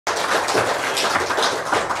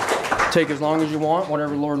take as long as you want,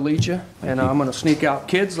 whatever the Lord leads you. And I'm going to sneak out.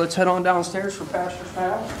 Kids, let's head on downstairs for Pastor's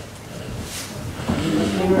Pal.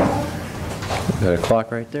 Got a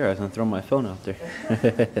clock right there. I was going to throw my phone out there. Yeah,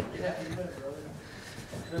 you bet, brother.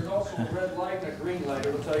 There's also a red light and a green light.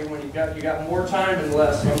 It'll tell you when you got more time and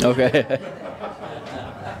less. Okay.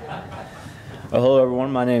 Well, hello,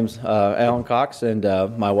 everyone. My name's Alan Cox, and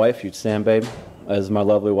my wife, you'd stand, babe, is my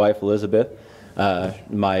lovely wife, Elizabeth.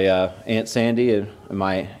 My Aunt Sandy and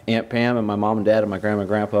my Aunt Pam and my mom and dad and my grandma and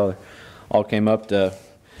grandpa all came up to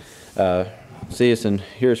see us and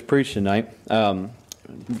hear us preach tonight.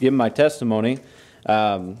 Give my testimony.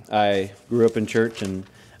 I grew up in church, and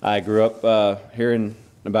I grew up hearing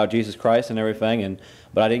about Jesus Christ and everything,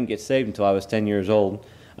 but I didn't get saved until I was 10 years old.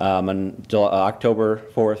 Until October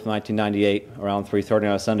 4th, 1998, around 3:30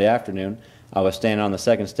 on a Sunday afternoon, I was standing on the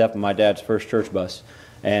second step of my dad's first church bus,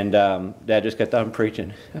 and Dad just got done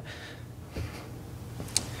preaching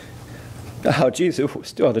how Jesus was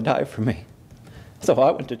still to die for me. So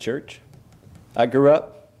I went to church. I grew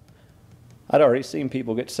up. I'd already seen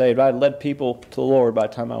people get saved. I'd led people to the Lord by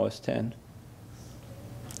the time I was 10.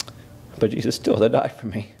 But Jesus still to die for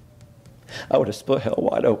me. I would have split hell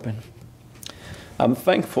wide open. I'm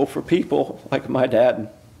thankful for people like my dad and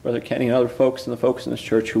Brother Kenny and other folks and the folks in this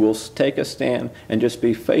church who will take a stand and just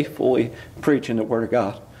be faithfully preaching the Word of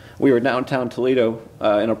God. We were downtown Toledo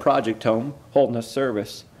in a project home holding a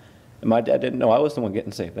service, and my dad didn't know I was the one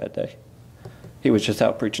getting saved that day. He was just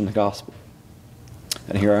out preaching the gospel.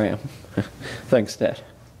 And here I am. Thanks, Dad.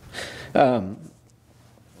 I'm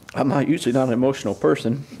usually not an emotional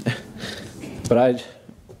person, but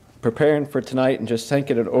preparing for tonight and just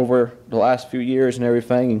thinking it over the last few years and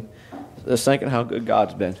everything, and just thinking how good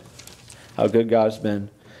God's been. How good God's been.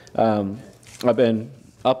 I've been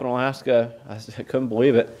up in Alaska, I couldn't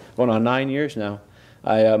believe it, going on 9 years now.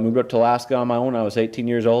 I moved up to Alaska on my own. I was 18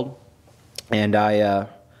 years old, and I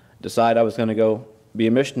decided I was going to go be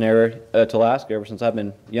a missionary to Alaska. Ever since I've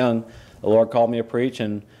been young, the Lord called me to preach,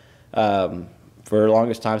 and for the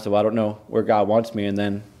longest time, I said, well, I don't know where God wants me, and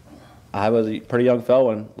then I was a pretty young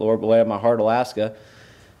fellow, and the Lord laid on my heart Alaska.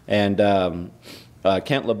 And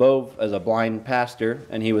Kent LeBeau is a blind pastor,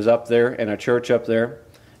 and he was up there in a church up there,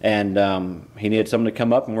 and he needed someone to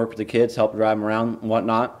come up and work with the kids, help drive them around and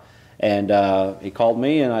whatnot. And he called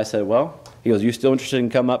me, and I said, well, he goes, you still interested in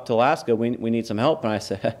coming up to Alaska? We need some help. And I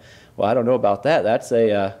said, well, I don't know about that.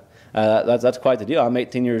 That's quite the deal. I'm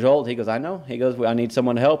 18 years old. He goes, I know. He goes, I need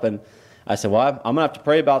someone to help. And I said, well, I'm going to have to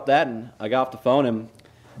pray about that. And I got off the phone, and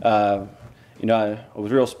I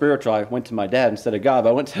was real spiritual. I went to my dad instead of God.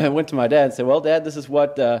 But I went to my dad and said, well, Dad, this is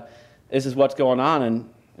what's going on.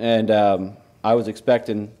 And I was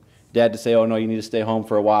expecting Dad to say, oh, no, you need to stay home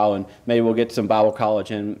for a while, and maybe we'll get to some Bible college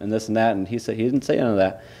and this and that. And he didn't say none of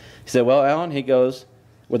that. He said, well, Alan, he goes,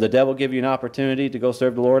 would the devil give you an opportunity to go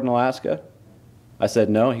serve the Lord in Alaska? I said,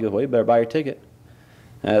 no. He goes, well, you better buy your ticket.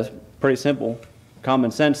 And it's pretty simple,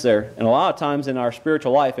 common sense there. And a lot of times in our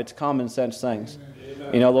spiritual life, it's common sense things.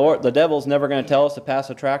 You know, the devil's never going to tell us to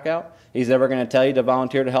pass a track out. He's never going to tell you to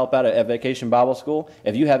volunteer to help out at Vacation Bible School.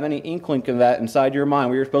 If you have any inkling of that inside your mind,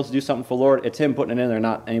 where you're supposed to do something for the Lord, it's Him putting it in there,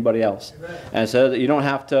 not anybody else. Amen. And so that you don't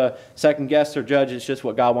have to second guess or judge. It's just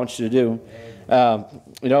what God wants you to do.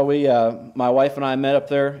 My wife and I met up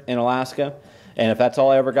there in Alaska, and if that's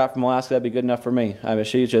all I ever got from Alaska, that'd be good enough for me. I mean,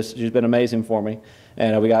 she's been amazing for me.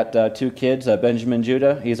 And we got 2 kids, Benjamin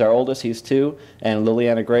Judah, he's our oldest, he's 2, and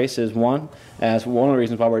Liliana Grace is 1. And that's one of the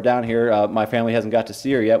reasons why we're down here. My family hasn't got to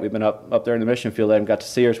see her yet. We've been up there in the mission field. I haven't got to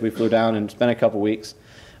see her, so we flew down and spent a couple weeks.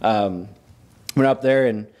 Went up there,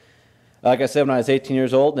 and like I said, when I was 18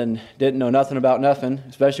 years old and didn't know nothing about nothing,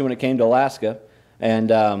 especially when it came to Alaska. And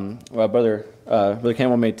Brother Ken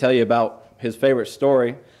wanted me to tell you about his favorite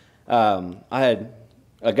story. I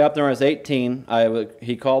got up there when I was 18.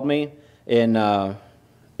 He called me in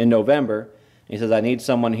November. He says, I need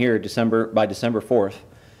someone here by December 4th.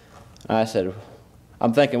 And I said,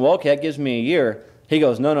 I'm thinking, well, okay, that gives me a year. He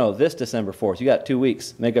goes, no, this December 4th. You got 2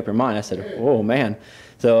 weeks. Make up your mind. I said, oh, man.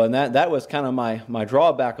 So, and that was kind of my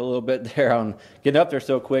drawback a little bit there on getting up there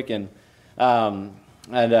so quick. And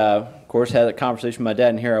of course, had a conversation with my dad,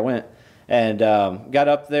 and here I went. And got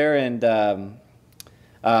up there and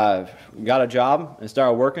got a job and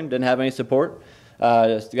started working. Didn't have any support.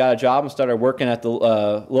 Just got a job and started working at the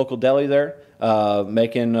local deli there,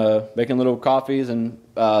 making little coffees, and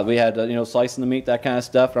we had slicing the meat, that kind of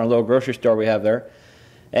stuff, in our little grocery store we have there.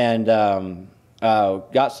 And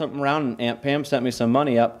got something around, and Aunt Pam sent me some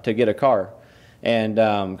money up to get a car, and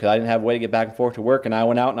because I didn't have a way to get back and forth to work, and I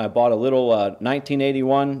went out and I bought a little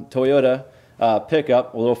 1981 Toyota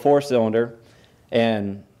pickup, a little 4-cylinder,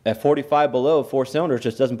 and at 45 below, 4 cylinders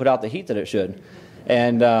just doesn't put out the heat that it should.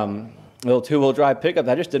 And little 2-wheel drive pickup,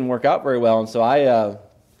 that just didn't work out very well. And so I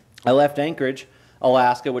left Anchorage,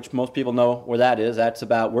 Alaska, which most people know where that is.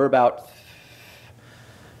 We're about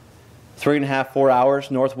 3.5, 4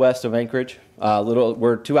 hours northwest of Anchorage.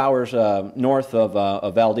 We're 2 hours north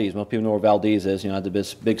of Valdez. Most people know where Valdez is. You know, the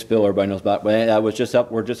big spill everybody knows about. But we're just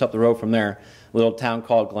up the road from there, a little town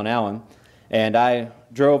called Glen Allen. And I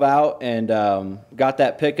drove out and got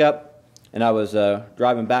that pickup, and I was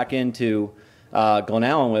driving back into Glen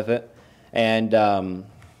Allen with it, and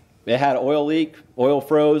it had an oil leak. Oil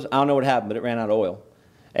froze. I don't know what happened, but it ran out of oil,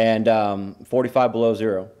 and 45 below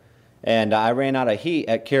zero. And I ran out of heat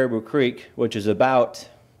at Caribou Creek, which is about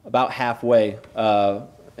halfway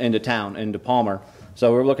into town, into Palmer.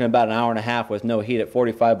 So we're looking at about an hour and a half with no heat at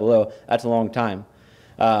 45 below. That's a long time.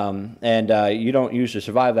 You don't usually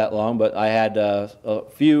survive that long, but I had a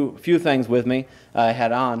few things with me I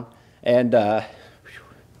had on, and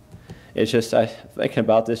it's just, thinking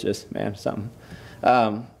about this, just, man, something.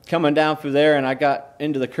 Coming down through there, and I got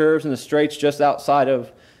into the curves and the straights just outside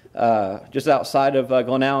of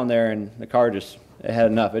Glen Allen there, and the car it had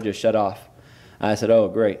enough. It just shut off. I said, "Oh,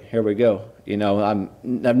 great, here we go." You know, I've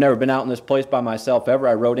never been out in this place by myself ever.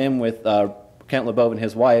 I rode in with Kent LeBeau and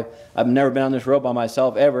his wife. I've never been on this road by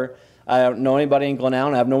myself ever. I don't know anybody in Glen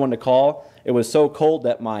Allen. I have no one to call. It was so cold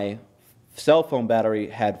that my cell phone battery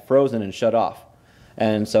had frozen and shut off.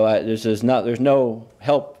 And so there's no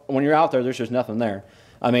help. When you're out there, there's just nothing there.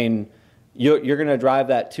 I mean, you're going to drive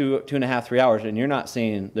that 2.5, 3 hours, and you're not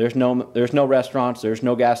seeing, there's no restaurants, there's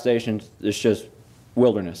no gas stations. It's just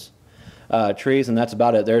wilderness. Trees, and that's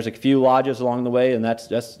about it. There's a few lodges along the way, and that's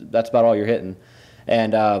about all you're hitting.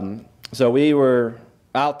 And so we were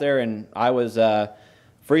out there, and I was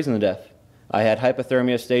freezing to death. I had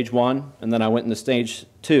hypothermia stage 1, and then I went into stage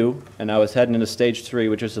 2, and I was heading into stage 3,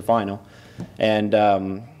 which is the final. And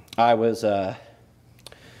I was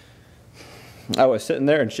sitting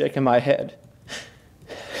there and shaking my head.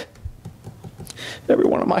 Every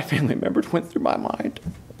one of my family members went through my mind.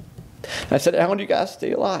 I said, "Alan, you guys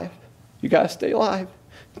stay alive. You guys stay alive.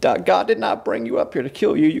 God did not bring you up here to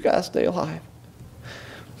kill you. You guys stay alive."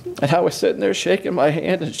 And I was sitting there shaking my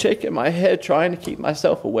hand and shaking my head, trying to keep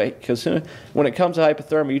myself awake. Because when it comes to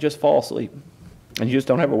hypothermia, you just fall asleep. And you just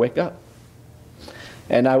don't ever wake up.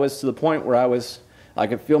 And I was to the point where I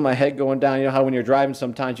could feel my head going down. You know how when you're driving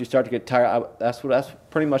sometimes you start to get tired? That's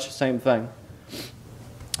pretty much the same thing.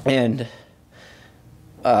 And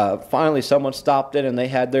finally someone stopped in, and they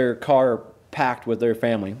had their car packed with their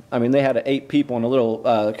family. I mean, they had 8 people in a little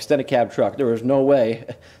extended cab truck. There was no way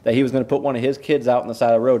that he was going to put one of his kids out on the side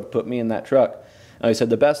of the road to put me in that truck. And he said,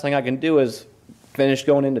 "The best thing I can do is finish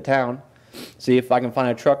going into town, see if I can find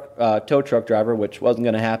a tow truck driver," which wasn't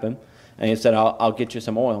going to happen. And he said, I'll get you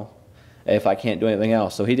some oil if I can't do anything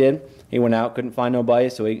else. So he did. He went out, couldn't find nobody,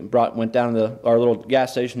 so he went down to our little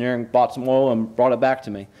gas station there and bought some oil and brought it back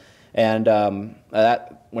to me. And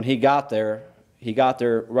when he got there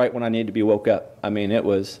right when I needed to be woke up. I mean, I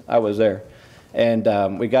was there.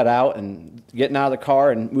 And we got out, and getting out of the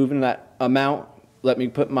car and moving that amount let me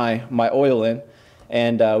put my oil in.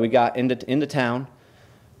 And we got into town,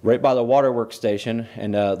 right by the waterworks station,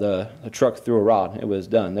 and the truck threw a rod. It was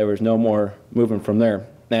done. There was no more moving from there.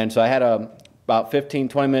 And so I had about 15,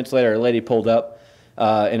 20 minutes later, a lady pulled up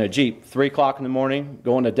in a Jeep, 3 o'clock in the morning,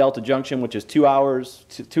 going to Delta Junction, which is 2 hours,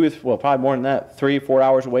 probably more than that, 3, 4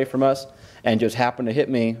 hours away from us, and just happened to hit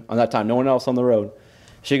me on that time. No one else on the road.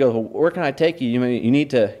 She goes, "Well, where can I take you? You need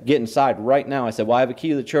to get inside right now." I said, "Well, I have a key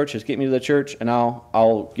to the church. Just get me to the church, and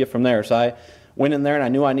I'll get from there." So I went in there, and I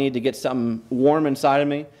knew I needed to get something warm inside of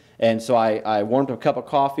me. And so I warmed up a cup of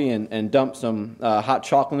coffee and dumped some hot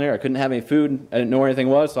chocolate in there. I couldn't have any food. I didn't know where anything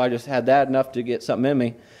was, so I just had that enough to get something in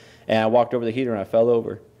me. And I walked over the heater, and I fell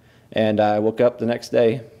over. And I woke up the next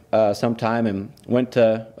day sometime and went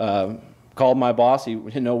to called my boss. He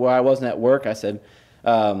didn't know where I was at work. I said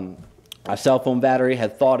my cell phone battery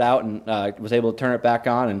had thawed out, and was able to turn it back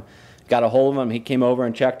on, and got a hold of him. He came over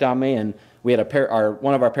and checked on me, and we had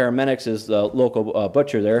one of our paramedics is the local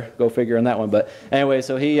butcher there. Go figure on that one. But anyway,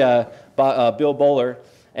 so he bought Bill Bowler,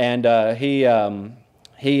 and he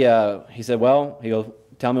said, "Well," he goes,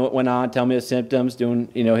 "tell me what went on. Tell me the symptoms." Doing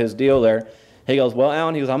his deal there. He goes, "Well,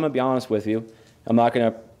 Alan," he goes, "I'm gonna be honest with you. I'm not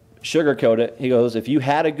gonna sugarcoat it." He goes, "If you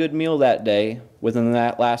had a good meal that day, within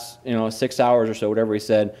that last 6 hours or so, whatever he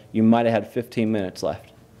said, you might have had 15 minutes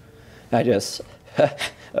left." I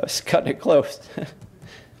was cutting it close.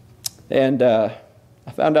 And I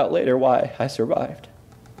found out later why I survived.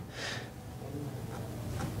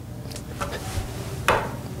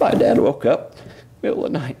 My dad woke up middle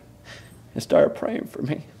of the night and started praying for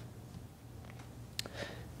me.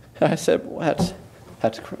 And I said, well,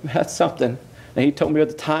 that's something. And he told me at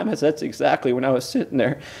the time, that's exactly when I was sitting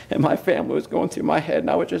there and my family was going through my head, and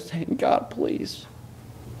I was just saying, God, please.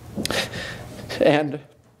 And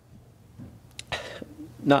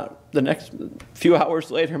not the next few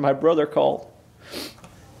hours later, my brother called.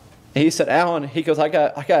 And he said, Alan, he goes, I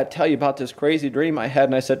got to tell you about this crazy dream I had.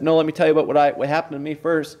 And I said, no, let me tell you about what happened to me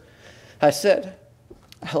first. I said,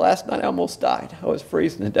 last night I almost died. I was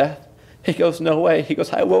freezing to death. He goes, no way. He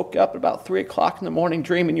goes, I woke up at about 3 o'clock in the morning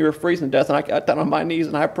dreaming you were freezing to death, and I got down on my knees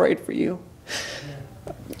and I prayed for you.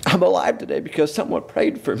 I'm alive today because someone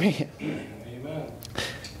prayed for me. Amen.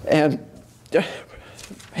 And,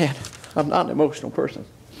 man, I'm not an emotional person.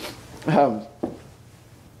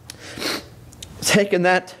 Taking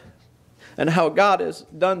that and how God has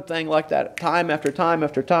done things like that time after time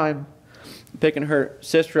after time. Picking her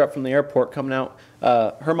sister up from the airport, coming out.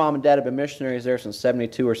 Her mom and dad have been missionaries there since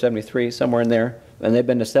 72 or 73, somewhere in there. And they've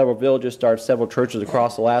been to several villages, started several churches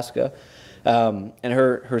across Alaska. And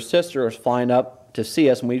her sister was flying up to see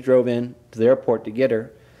us, and we drove in to the airport to get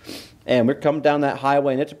her. And we're coming down that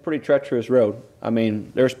highway, and it's a pretty treacherous road. I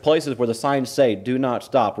mean, there's places where the signs say, do not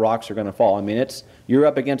stop, rocks are going to fall. I mean, you're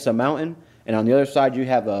up against a mountain, and on the other side you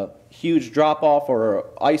have a huge drop-off or an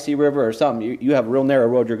icy river or something. You have a real narrow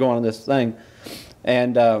road you're going on this thing.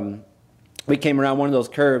 And we came around one of those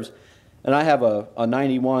curves, and I have a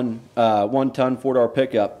 91 one-ton four-door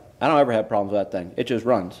pickup. I don't ever have problems with that thing. It just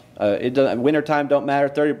runs. It doesn't. Wintertime don't matter.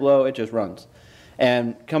 30 below, it just runs.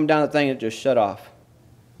 And come down the thing, it just shut off.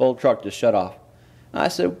 The old truck just shut off. And I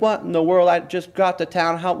said, what in the world? I just got to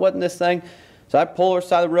town. How wasn't this thing? So I pull her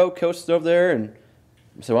side of the road, coasted over there, and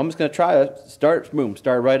so I'm just going to try it. Started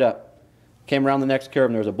right up. Came around the next curve,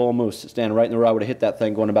 and there was a bull moose standing right in the road. I would have hit that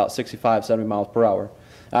thing going about 65, 70 miles per hour.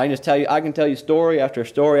 I can tell you story after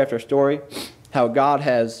story after story how God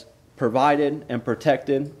has provided and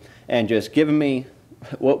protected and just given me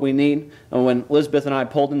what we need. And when Elizabeth and I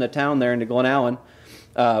pulled into town there into Glen Allen,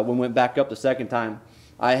 when we went back up the second time,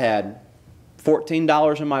 I had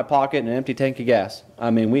 $14 in my pocket and an empty tank of gas.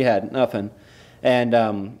 I mean, we had nothing.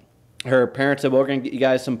 And her parents said, well, we're going to get you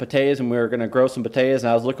guys some potatoes, and we were going to grow some potatoes.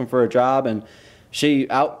 And I was looking for a job, and she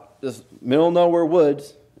out this middle of nowhere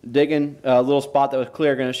woods, digging a little spot that was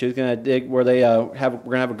clear. She was going to dig where we're going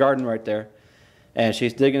to have a garden right there. And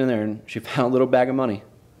she's digging in there, and she found a little bag of money.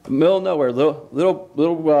 Middle of nowhere,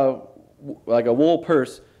 little like a wool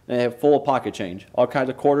purse, and they have full of pocket change. All kinds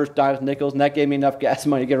of quarters, dimes, nickels, and that gave me enough gas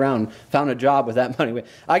money to get around and found a job with that money.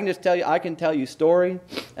 I can tell you story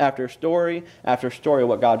after story after story of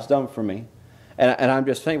what God's done for me. And I'm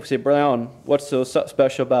just thankful. Say, Brother Allen, what's so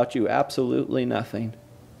special about you? Absolutely nothing.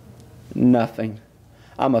 Nothing.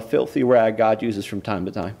 I'm a filthy rag God uses from time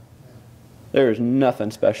to time. There is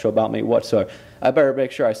nothing special about me whatsoever. I better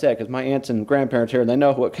make sure I say it, because my aunts and grandparents here, they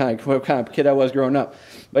know what kind of kid I was growing up.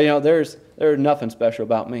 But there's nothing special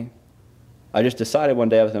about me. I just decided one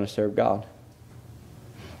day I was going to serve God.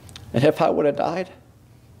 And if I would have died,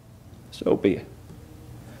 so be it.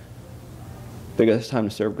 Because it's time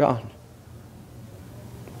to serve God.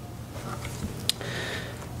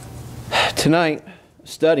 Tonight,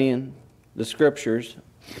 studying the Scriptures.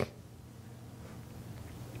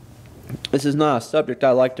 This is not a subject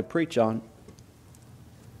I like to preach on.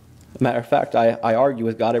 Matter of fact, I argue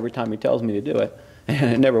with God every time He tells me to do it.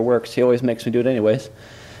 And it never works. He always makes me do it anyways.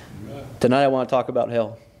 Amen. Tonight I want to talk about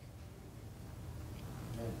hell.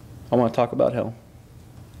 I want to talk about hell.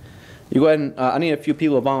 You go ahead and, I need a few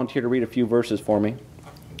people to volunteer to read a few verses for me.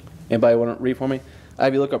 Anybody want to read for me? I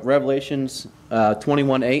have you look up Revelations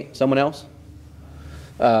 21:8. Someone else?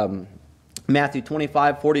 Matthew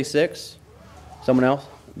 25:46. Someone else?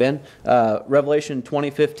 Ben? Revelation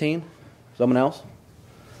 20:15. Someone else?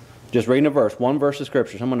 Just reading a verse. One verse of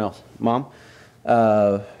Scripture. Someone else. Mom?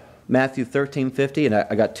 Matthew 13:50. And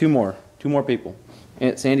I got two more people.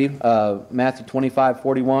 Aunt Sandy, Matthew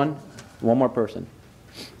 25:41. One more person.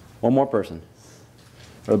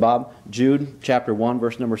 Brother Bob, Jude chapter 1,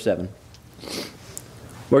 verse number 7.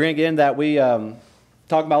 We're going to get into that. We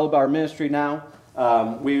talk about a little bit our ministry now.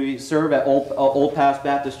 We serve at Old Pass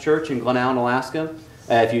Baptist Church in Glen Allen, Alaska.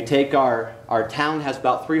 If you take our town has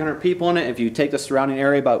about 300 people in it. If you take the surrounding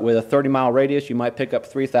area with a 30-mile radius, you might pick up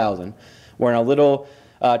 3,000. We're in a little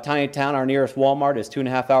tiny town. Our nearest Walmart is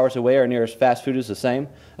 2.5 hours away. Our nearest fast food is the same.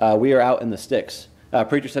 We are out in the sticks.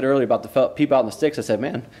 Preacher said earlier about the people out in the sticks. I said,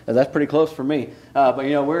 man, that's pretty close for me. But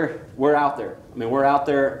we're out there. I mean, we're out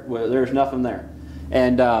there. There's nothing there.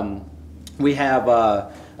 And we have.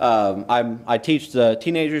 I teach the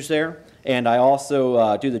teenagers there, and I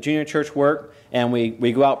also do the junior church work. And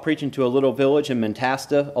we go out preaching to a little village in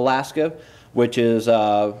Mentasta, Alaska, which is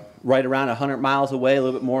right around 100 miles away, a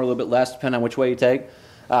little bit more, a little bit less, depending on which way you take.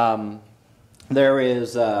 There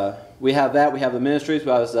is, we have that. We have the ministries.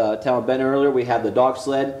 I was telling Ben earlier, we have the dog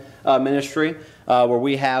sled ministry, where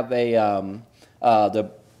we have in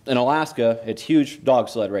Alaska, it's huge dog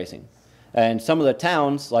sled racing. And some of the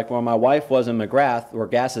towns, like where my wife was in McGrath, where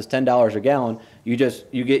gas is $10 a gallon, you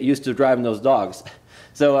get used to driving those dogs.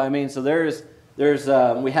 So I mean, so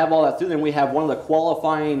we have all that through. Then we have one of the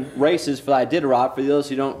qualifying races for the Iditarod. For those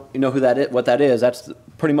who don't know what that is, that's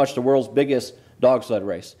pretty much the world's biggest dog sled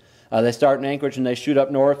race. They start in Anchorage and they shoot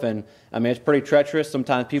up north, and I mean it's pretty treacherous.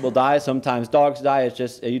 Sometimes people die, sometimes dogs die. It's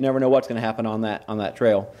just you never know what's going to happen on that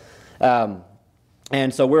trail.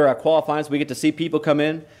 And so we're qualifying, so we get to see people come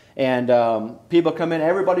in. And people come in,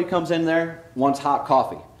 everybody comes in there wants hot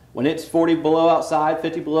coffee. When it's 40 below outside,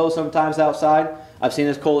 50 below sometimes outside, I've seen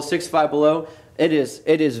as cold as 65 below, it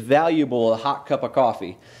is valuable, a hot cup of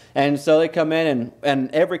coffee. And so they come in,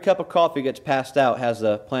 and every cup of coffee gets passed out has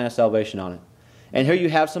the Plan of Salvation on it. And here you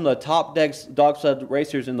have some of the top dog sled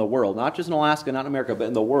racers in the world, not just in Alaska, not in America, but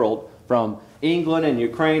in the world, from England and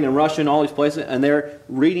Ukraine and Russia and all these places, and they're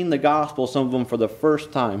reading the gospel, some of them for the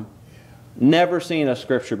first time. Never seen a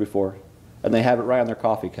scripture before, and they have it right on their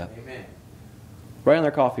coffee cup. Amen. Right on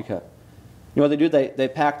their coffee cup. You know what they do? They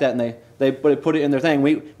pack that and they put it in their thing.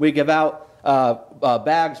 We give out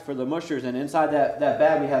bags for the mushers, and inside that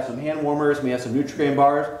bag we have some hand warmers, we have some Nutrigrain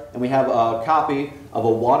bars, and we have a copy of a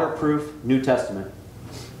waterproof New Testament.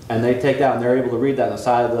 And they take that and they're able to read that on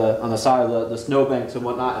the side of the snowbanks and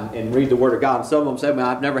whatnot, and read the Word of God. And some of them say, "Man,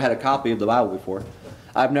 I've never had a copy of the Bible before.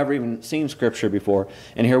 I've never even seen Scripture before."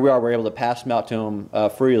 And here we are, we're able to pass them out to them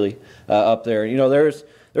freely up there. You know, there's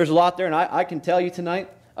a lot there, and I can tell you tonight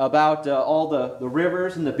about all the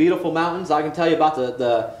rivers and the beautiful mountains. I can tell you about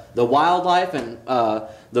the wildlife and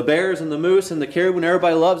the bears and the moose and the caribou, and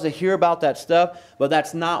everybody loves to hear about that stuff, but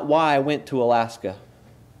that's not why I went to Alaska.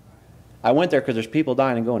 I went there because there's people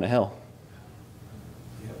dying and going to hell.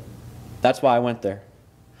 That's why I went there.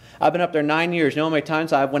 I've been up there 9 years. You know how many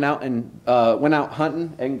times I went out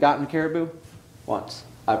hunting and gotten caribou? Once.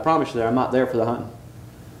 I promise you, I'm not there for the hunting.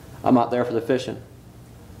 I'm not there for the fishing.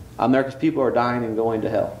 I'm there because people are dying and going to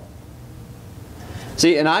hell.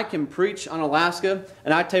 See, and I can preach on Alaska,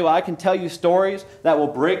 and I tell you what, I can tell you stories that will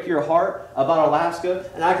break your heart about Alaska,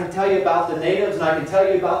 and I can tell you about the natives, and I can tell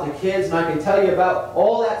you about the kids, and I can tell you about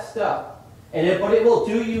all that stuff. But it will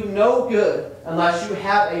do you no good unless you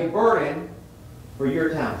have a burden for your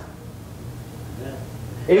town.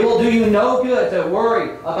 It will do you no good to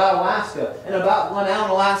worry about Alaska and about Glenallen,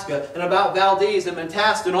 Alaska, and about Valdez and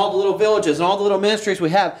Mentasta and all the little villages and all the little ministries we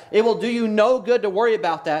have. It will do you no good to worry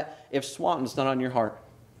about that if Swanton's not on your heart.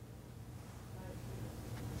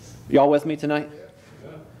 Y'all with me tonight?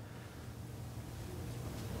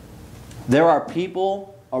 There are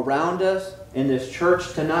people around us in this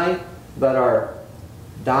church tonight that are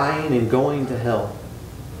dying and going to hell.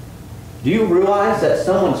 Do you realize that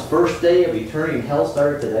someone's first day of eternity in hell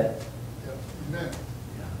started today? Amen.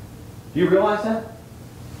 Do you realize that?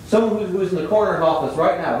 Someone who's in the coroner's office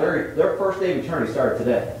right now, their first day of eternity started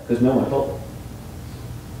today because no one told them.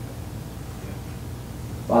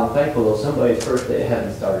 Well, I'm thankful though somebody's first day of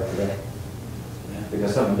heaven started today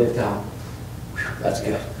because someone did tell them. That's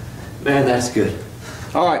good. Man, that's good.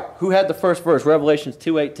 All right, who had the first verse? Revelations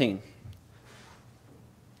 2:18.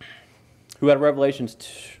 Who had Revelations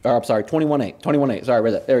 21:8. 21:8. Sorry, I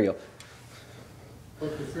read that. There you go.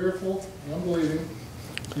 But the fearful, the unbelieving,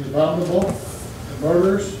 the abominable, the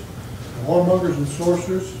murderers, the whoremongers and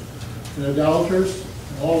sorcerers, and idolaters,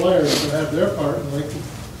 and all liars will have their part in the lake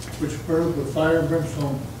which burneth with fire and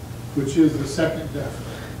brimstone, which is the second death.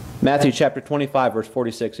 Matthew chapter 25, verse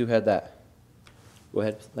 46. Who had that? Go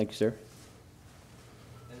ahead. Thank you, sir.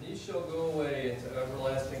 And these shall go away into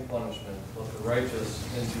everlasting punishment, but the righteous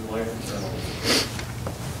into life eternal.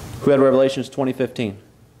 Who had Revelations 20:15?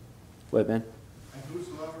 Go ahead, man. And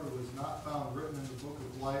whosoever was not found written in the book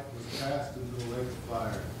of life was cast into the lake of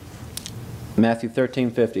fire. Matthew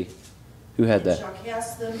 13:50. Who had And that? shall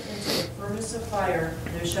cast them into the furnace of fire,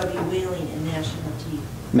 and there shall be wailing and gnashing of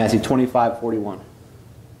teeth. Matthew 25:41.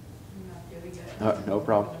 There we go. No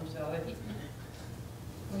problem. I'm sorry.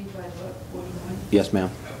 25, what, 41? Yes, ma'am.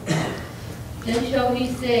 Then shall he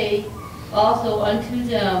say also unto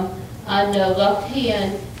them on the left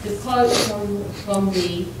hand, depart from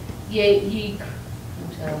me, ye,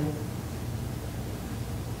 I'm sorry.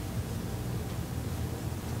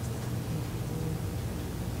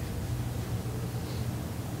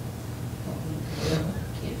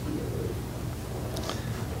 Can't see the word.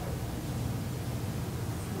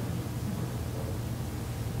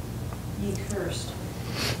 Ye cursed,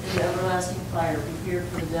 and the everlasting fire, prepared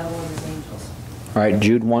for the devil and his angels. All right,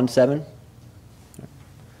 Jude 1:7.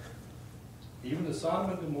 Even to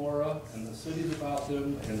Sodom and Gomorrah and the cities about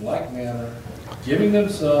them in like manner, giving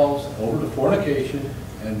themselves over to fornication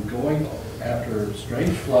and going after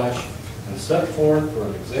strange flesh, and set forth for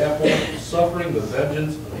an example, suffering the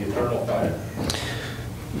vengeance of the eternal fire.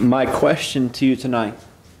 My question to you tonight,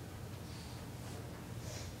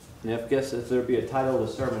 and if there be a title of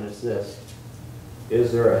the sermon, it's this: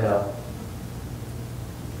 is there a hell?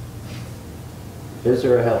 Is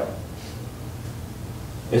there a hell?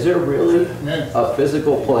 Is there really a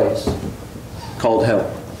physical place called hell?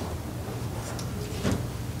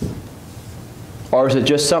 Or is it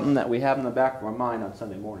just something that we have in the back of our mind on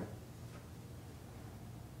Sunday morning?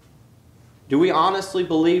 Do we honestly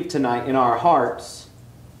believe tonight in our hearts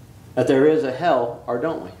that there is a hell, or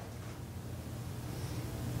don't we?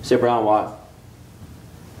 Say, Brown, why?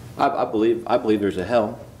 I believe there's a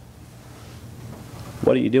hell.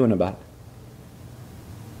 What are you doing about it?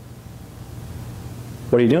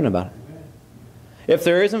 What are you doing about it? If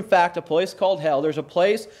there is in fact a place called hell, there's a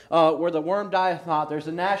place where the worm dieth not, there's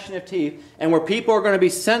a gnashing of teeth, and where people are going to be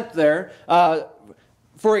sent there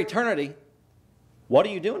for eternity, what are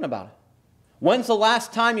you doing about it? When's the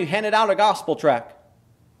last time you handed out a gospel tract?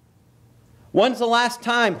 When's the last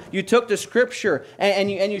time you took the scripture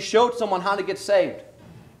and you showed someone how to get saved?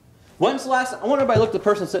 When's the last? I want everybody to look at the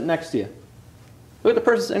person sitting next to you. Look at the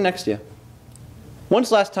person sitting next to you. When's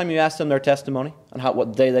the last time you asked them their testimony on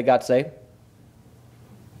what day they got saved?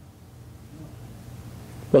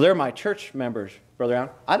 Well, they're my church members, Brother Allen.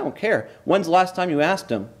 I don't care. When's the last time you asked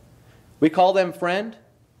them? We call them friend.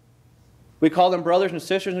 We call them brothers and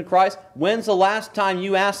sisters in Christ. When's the last time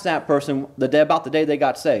you asked that person about the day they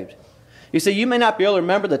got saved? You see, you may not be able to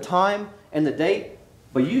remember the time and the date,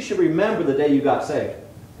 but you should remember the day you got saved.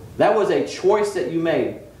 That was a choice that you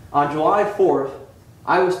made. On July 4th,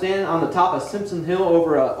 I was standing on the top of Simpson Hill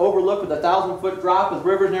overlooked with a 1,000-foot drop with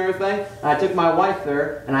rivers and everything, and I took my wife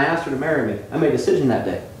there, and I asked her to marry me. I made a decision that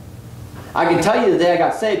day. I can tell you the day I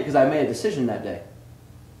got saved because I made a decision that day.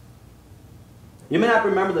 You may not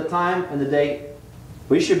remember the time and the date,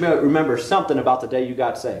 but you should remember something about the day you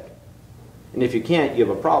got saved. And if you can't, you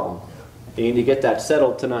have a problem. You need to get that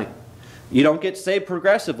settled tonight. You don't get saved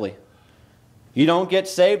progressively. You don't get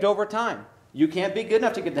saved over time. You can't be good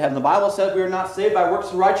enough to get to heaven. The Bible says we are not saved by works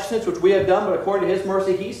of righteousness, which we have done, but according to His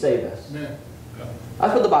mercy, He saved us. Amen.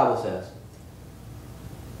 That's what the Bible says.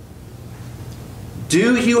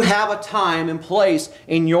 Do you have a time and place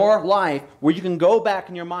in your life where you can go back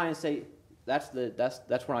in your mind and say, that's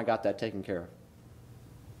when I got that taken care of?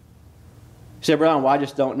 You say, Brother, well, I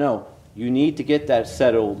just don't know. You need to get that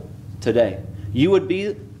settled today. You would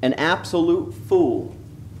be an absolute fool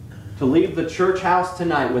to leave the church house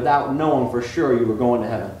tonight without knowing for sure you were going to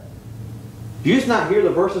heaven. Do you just not hear the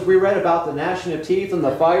verses we read about the gnashing of teeth and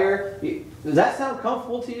the fire? Does that sound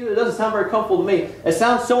comfortable to you? It doesn't sound very comfortable to me. It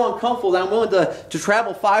sounds so uncomfortable that I'm willing to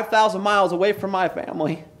travel 5,000 miles away from my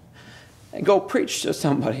family and go preach to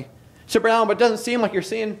somebody. So, Brown, but it doesn't seem like you're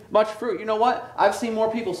seeing much fruit. You know what? I've seen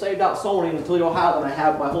more people saved out soul winning in Toledo, Ohio than I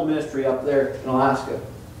have my whole ministry up there in Alaska.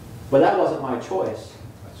 But that wasn't my choice.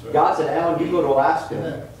 Right. God said, Alan, you go to Alaska.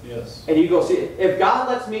 Amen. Yes. And you go see it. If God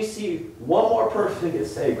lets me see one more person get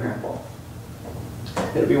saved, Grandpa,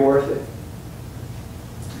 it'll be worth it.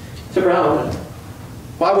 So, Brown,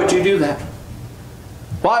 why would you do that?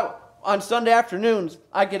 Why, on Sunday afternoons,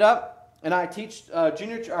 I get up and I teach I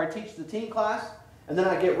teach the teen class, and then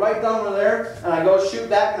I get right down over there and I go shoot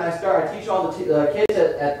back and I teach all the kids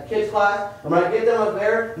at kids class. And when I get them up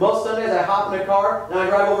there, most Sundays I hop in a car and I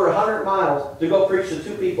drive over 100 miles to go preach to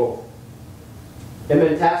 2 people in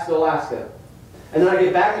Mentasca, Alaska. And then I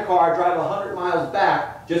get back in the car, I drive 100 miles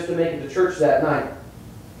back just to make it to church that night,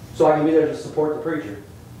 so I can be there to support the preacher.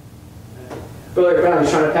 Brother Brown,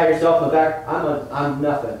 you're trying to pat yourself in the back. I'm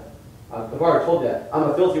nothing. I've already told you that. I'm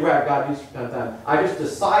a filthy rag God used for time. I just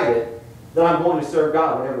decided that I'm going to serve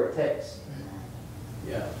God whatever it takes.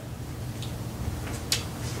 Yeah.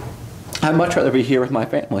 I'd much rather be here with my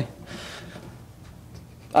family.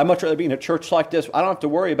 I'd much rather be in a church like this. I don't have to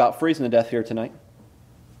worry about freezing to death here tonight.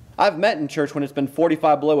 I've met in church when it's been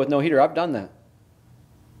 45 below with no heater. I've done that.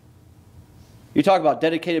 You talk about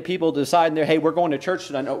dedicated people deciding there, hey, we're going to church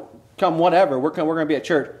tonight. No, come whatever, we're going to be at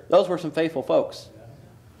church. Those were some faithful folks.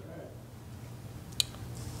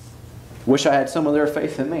 Wish I had some of their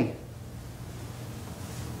faith in me.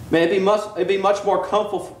 Man, it'd be much more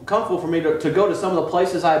comfortable for me to go to some of the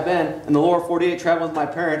places I've been in the lower 48, traveling with my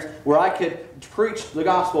parents, where I could preach the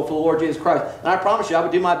gospel for the Lord Jesus Christ. And I promise you, I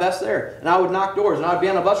would do my best there. And I would knock doors, and I would be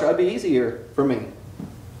on a bus ride. It would be easier for me.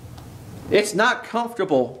 It's not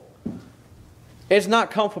comfortable It's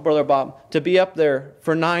not comfortable, Brother Bob, to be up there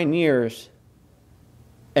for 9 years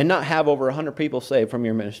and not have over 100 people saved from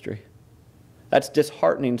your ministry. That's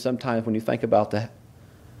disheartening sometimes when you think about that.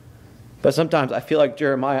 But sometimes I feel like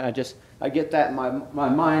Jeremiah, I get that in my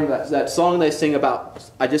mind, that song they sing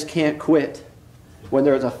about, I just can't quit, when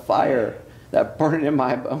there's a fire that burning in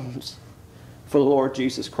my bones for the Lord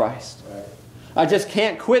Jesus Christ. Right. I just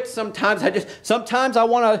can't quit sometimes. Sometimes I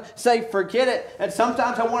want to say, forget it. And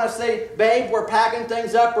sometimes I want to say, babe, we're packing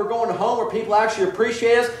things up. We're going home where people actually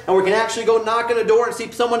appreciate us. And we can actually go knock on the door and see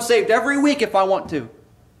someone saved every week if I want to.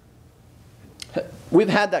 We've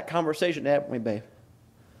had that conversation, haven't we, babe?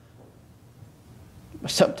 But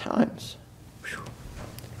sometimes,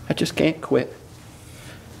 I just can't quit.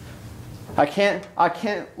 I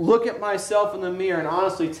can't look at myself in the mirror and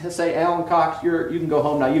honestly say, Alan Cox, you can go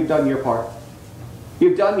home now. You've done your part.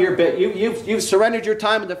 You've done your bit. You've surrendered your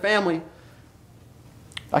time with the family.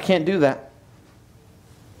 I can't do that.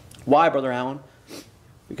 Why, Brother Alan?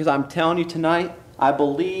 Because I'm telling you tonight, I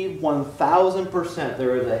believe 1,000%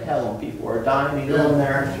 there is a hell and people are dying to go in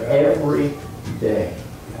there every day.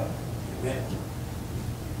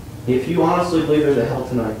 If you honestly believe there's a hell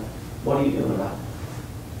tonight, what are you doing about it?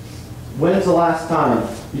 When's the last time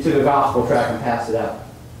you took a gospel tract and passed it out?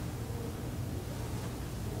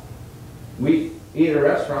 We eat at a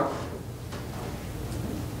restaurant.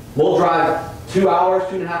 We'll drive 2 hours,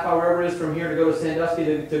 2.5 hours, wherever it is from here to go to Sandusky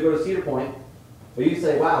to go to Cedar Point. But you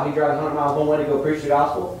say, wow, he drives 100 miles one way to go preach the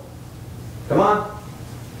gospel? Come on.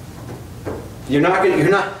 This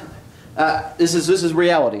is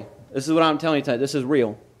reality. This is what I'm telling you tonight. This is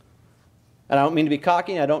real. And I don't mean to be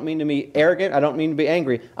cocky. I don't mean to be arrogant. I don't mean to be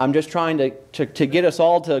angry. I'm just trying to get us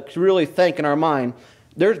all to really think in our mind.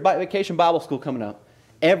 There's Vacation Bible School coming up.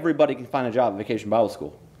 Everybody can find a job at Vacation Bible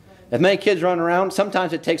School. If many kids running around,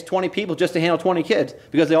 sometimes it takes 20 people just to handle 20 kids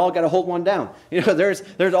because they all got to hold one down.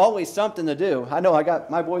 There's always something to do. I know I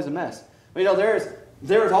got my boys a mess. But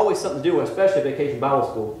there's always something to do, especially at Vacation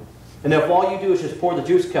Bible School. And if all you do is just pour the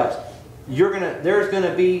juice cups, there's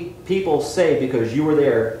gonna be people saved because you were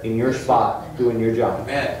there in your spot doing your job.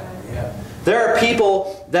 Amen. Yeah. There are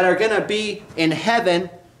people that are gonna be in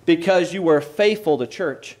heaven because you were faithful to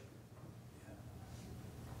church.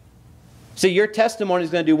 See, your testimony is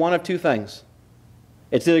going to do one of two things.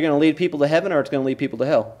 It's either going to lead people to heaven or it's going to lead people to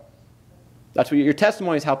hell. That's what your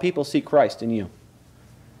testimony is, how people see Christ in you.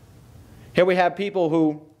 Here we have people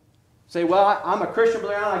who say, well, I'm a Christian,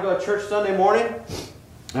 Brother Allen. I go to church Sunday morning,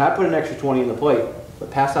 and I put an extra 20 in the plate. But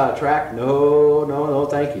pass out a tract? No,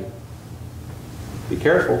 thank you. Be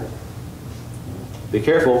careful. Be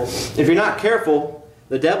careful. If you're not careful,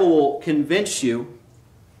 the devil will convince you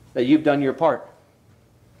that you've done your part.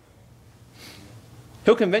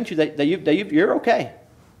 He'll convince you that you're okay.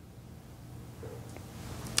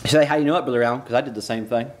 You say, how do you know it, Brother Allen? Because I did the same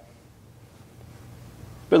thing.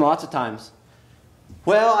 Been lots of times.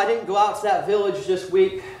 Well, I didn't go out to that village this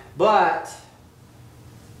week, but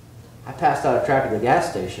I passed out a tract at the gas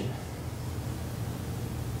station.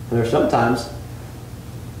 And there's sometimes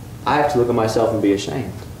I have to look at myself and be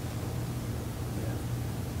ashamed.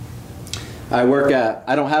 I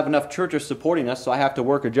don't have enough churches supporting us, so I have to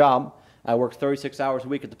work a job. I work 36 hours a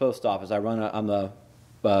week at the post office. I'm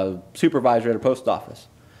the supervisor at a post office.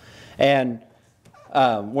 And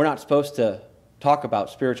we're not supposed to talk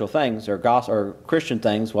about spiritual things or gospel or Christian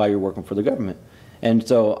things while you're working for the government. And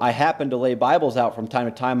so I happen to lay Bibles out from time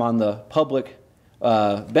to time on the public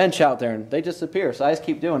bench out there, and they disappear. So I just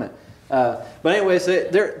keep doing it. But anyways,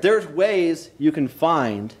 there's ways you can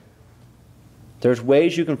find. There's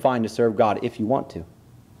ways you can find to serve God if you want to.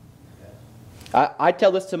 I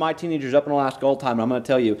tell this to my teenagers up in Alaska all the time, and I'm going to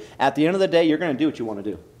tell you, at the end of the day, you're going to do what you want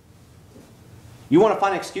to do. You want to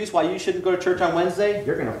find an excuse why you shouldn't go to church on Wednesday?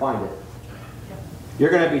 You're going to find it. You're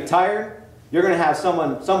going to be tired. You're going to have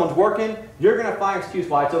someone's working. You're going to find an excuse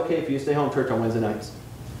why it's okay for you to stay home from church on Wednesday nights.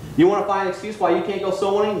 You want to find an excuse why you can't go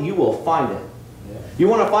soul winning? You will find it. Yeah. You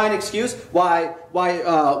want to find an excuse why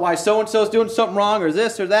so-and-so is doing something wrong or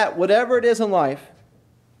this or that, whatever it is in life.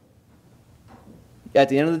 At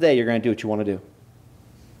the end of the day, you're going to do what you want to do.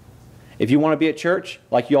 If you want to be at church,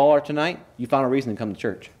 like you all are tonight, you found a reason to come to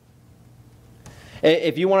church.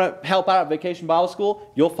 If you want to help out at Vacation Bible School,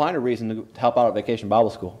 you'll find a reason to help out at Vacation Bible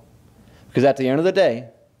School. Because at the end of the day,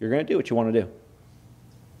 you're going to do what you want to do.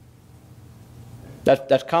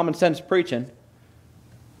 That's common sense preaching.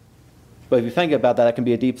 But if you think about that, that can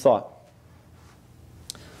be a deep thought.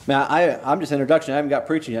 Now, I'm just introduction. I haven't got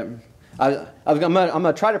preaching yet. I'm going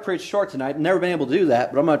to try to preach short tonight. I've never been able to do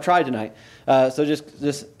that, but I'm going to try tonight. So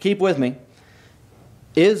just keep with me.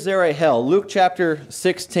 Is there a hell? Luke chapter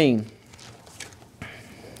 16.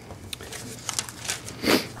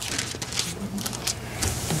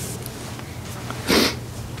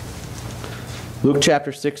 Luke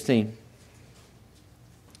chapter 16.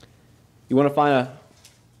 You want to find a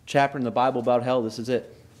chapter in the Bible about hell? This is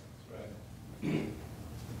it.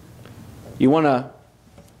 You want to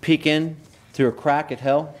peek in through a crack at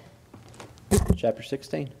hell? Chapter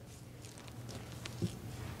 16.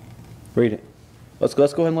 Read it. Let's go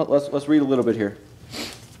ahead and let's read a little bit here.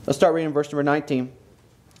 Let's start reading verse number 19.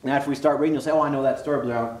 And after we start reading, you'll say, oh, I know that story.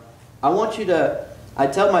 But I want you to, I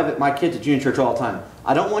tell my kids at junior church all the time,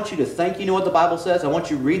 I don't want you to think you know what the Bible says. I want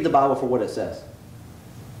you to read the Bible for what it says.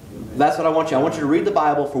 That's what I want you. I want you to read the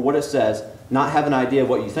Bible for what it says, not have an idea of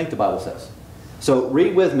what you think the Bible says. So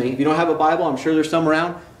read with me. If you don't have a Bible, I'm sure there's some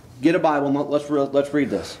around. Get a Bible and let's read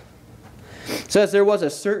this. It says, there was a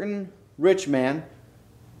certain rich man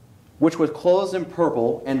which was clothed in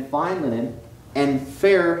purple and fine linen and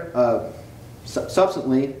fared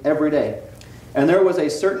substantially every day. And there was a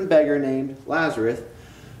certain beggar named Lazarus,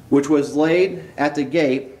 which was laid at the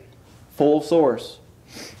gate full of sores,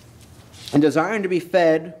 and desiring to be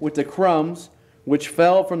fed with the crumbs which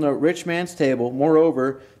fell from the rich man's table.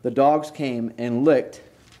 Moreover, the dogs came and licked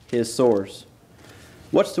his sores.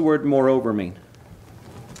 What's the word moreover mean?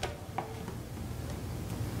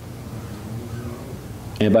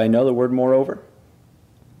 Anybody know the word moreover?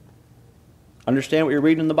 Understand what you're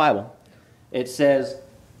reading in the Bible. It says,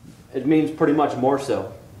 it means pretty much more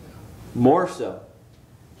so. More so.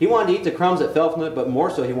 He wanted to eat the crumbs that fell from it, but more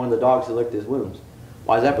so he wanted the dogs to lick his wounds.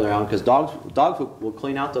 Why is that, Brother Allen? Because dogs will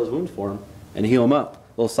clean out those wounds for him and heal them up.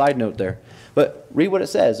 A little side note there. But read what it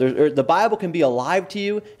says. The Bible can be alive to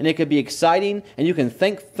you, and it can be exciting, and you can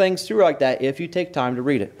think things through like that if you take time to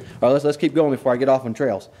read it. All right, let's keep going before I get off on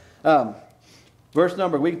trails. Verse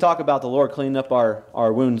number, we can talk about the Lord cleaning up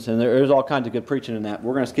our wounds, and there's all kinds of good preaching in that.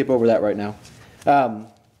 We're going to skip over that right now. It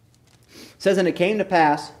says, and it came to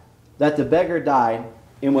pass that the beggar died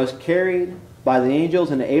and was carried by the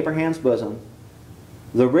angels into Abraham's bosom.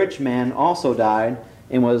 The rich man also died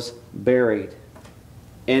and was buried.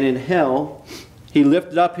 And in hell he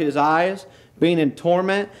lifted up his eyes, being in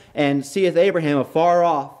torment, and seeth Abraham afar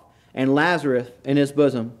off, and Lazarus in his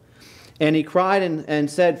bosom. And he cried and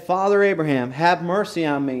said, Father Abraham, have mercy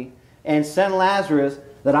on me, and send Lazarus,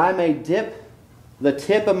 that I may dip the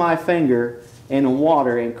tip of my finger in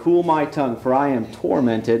water and cool my tongue, for I am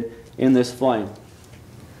tormented in this flame.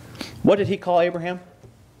 What did he call Abraham?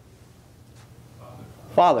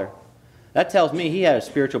 Father. That tells me he had a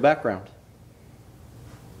spiritual background.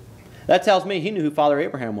 That tells me he knew who Father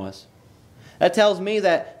Abraham was. That tells me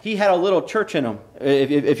that he had a little church in him,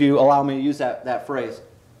 if you allow me to use that phrase.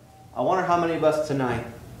 I wonder how many of us tonight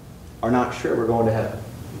are not sure we're going to heaven.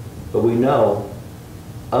 But we know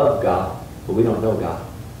of God, but we don't know God.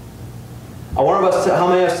 I wonder how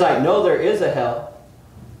many of us tonight know there is a hell,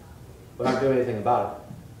 but aren't doing anything about it.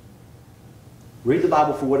 Read the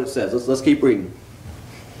Bible for what it says. Let's keep reading.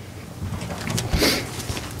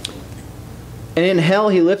 And in hell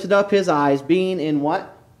he lifted up his eyes, being in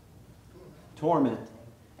what? Torment.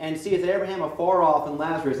 And seeth Abraham afar off, and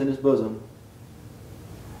Lazarus in his bosom.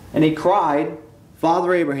 And he cried,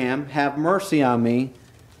 Father Abraham, have mercy on me,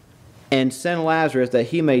 and send Lazarus, that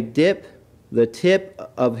he may dip the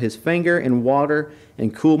tip of his finger in water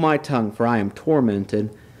and cool my tongue, for I am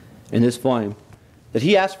tormented in this flame. Did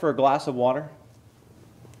he ask for a glass of water?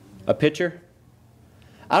 A pitcher?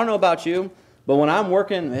 I don't know about you, but when I'm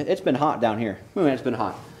working, it's been hot down here. It's been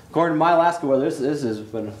hot. According to my Alaska weather, this has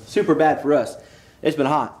been super bad for us. It's been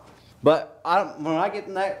hot. But when I get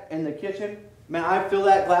in the kitchen, man, I fill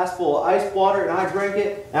that glass full of ice water and I drink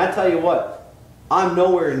it, and I tell you what, I'm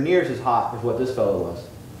nowhere near as hot as what this fellow was.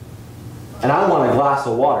 And I want a glass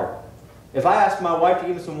of water. If I ask my wife to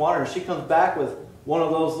give me some water and she comes back with one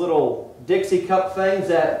of those little Dixie cup things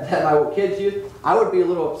that my kids use, I would be a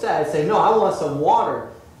little upset. I'd say, no, I want some water.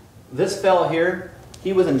 This fellow here,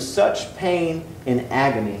 he was in such pain and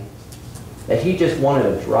agony that he just wanted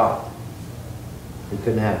a drop. He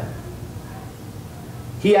couldn't have it.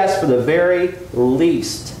 He asked for the very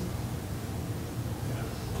least,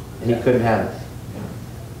 and he couldn't have it.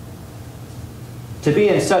 To be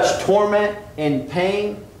in such torment and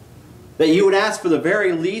pain that you would ask for the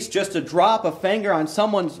very least, just to drop a finger on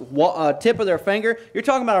someone's tip of their finger. You're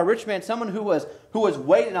talking about a rich man, someone who was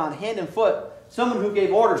waiting on hand and foot, someone who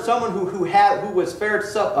gave orders, someone who was spared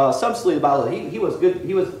subsistently about it. He was good.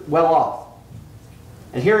 He was well off.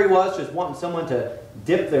 And here he was, just wanting someone to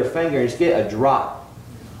dip their finger and just get a drop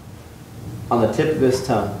on the tip of his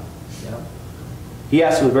tongue. Yeah. He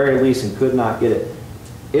asked for the very least and could not get it.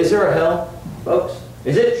 Is there a hell, folks?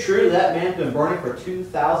 Is it true that man's been burning for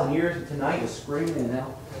 2,000 years and tonight is screaming in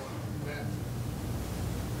hell?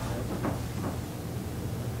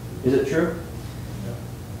 Is it true?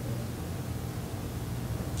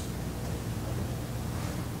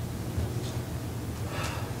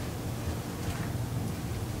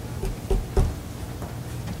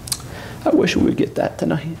 I wish we would get that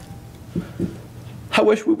tonight. I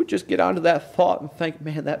wish we would just get onto that thought and think,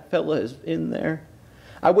 man, that fella is in there.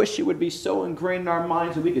 I wish it would be so ingrained in our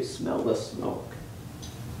minds that we could smell the smoke.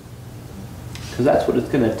 Because that's what it's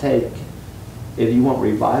going to take if you want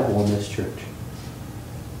revival in this church.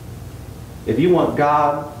 If you want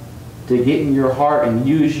God to get in your heart and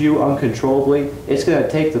use you uncontrollably, it's going to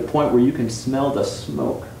take the point where you can smell the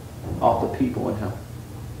smoke off the people in hell.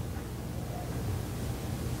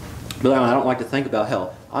 But I don't like to think about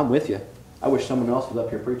hell. I'm with you. I wish someone else was up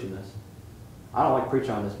here preaching this. I don't like preaching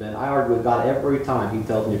on this, Ben. I argue with God every time He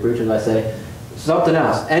tells me to preach, and I say, something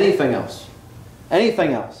else, anything else.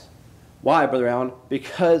 Anything else. Why, Brother Allen?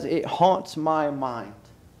 Because it haunts my mind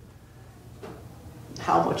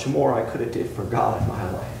how much more I could have did for God in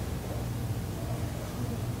my life.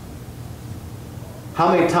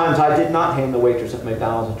 How many times I did not hand the waitress at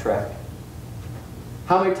McDonald's a tract.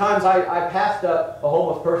 How many times I passed up a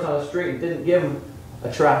homeless person on the street and didn't give him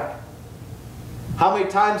a tract. How many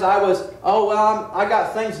times I was, I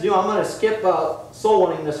got things to do. I'm going to skip soul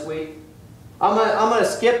winning this week. I'm going to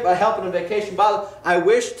skip helping a vacation Bible. I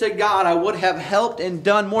wish to God I would have helped and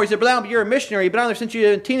done more. He said, Brother Allen, you're a missionary. You've been out there since you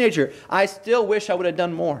were a teenager. I still wish I would have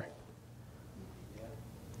done more.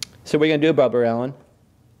 So what are you going to do, Brother Allen?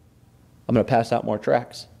 I'm going to pass out more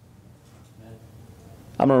tracts.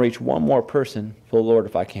 I'm going to reach one more person for the Lord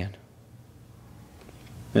if I can.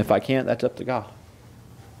 And if I can't, that's up to God.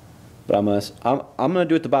 But I'm going to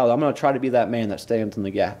do it the Bible. I'm going to try to be that man that stands in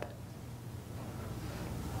the gap.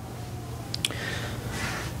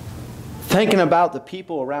 Thinking about the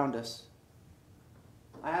people around us.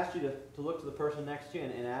 I asked you to look to the person next to you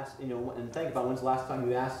and ask, and think about when's the last time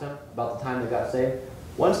you asked them about the time they got saved.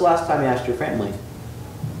 When's the last time you asked your family,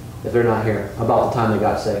 if they're not here, about the time they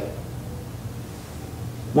got saved?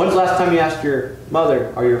 When's the last time you asked your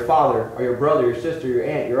mother or your father or your brother, your sister, your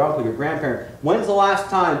aunt, your uncle, your grandparent? When's the last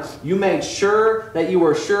time you made sure that you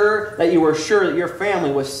were sure that your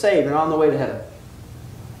family was saved and on the way to heaven?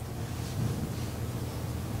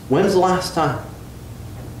 When's the last time?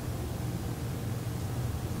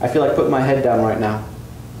 I feel like putting my head down right now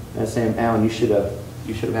and saying, Alan, you should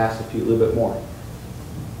have asked a little bit more.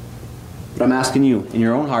 But I'm asking you, in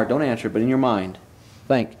your own heart, don't answer it, but in your mind,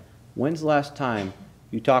 think, when's the last time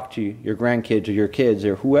you talked to your grandkids or your kids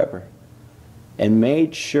or whoever and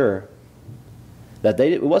made sure that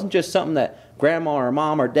it wasn't just something that grandma or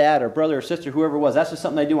mom or dad or brother or sister, whoever it was, that's just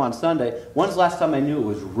something they do on Sunday. When's the last time they knew it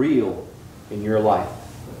was real in your life?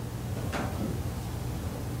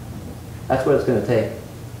 That's what it's going to take.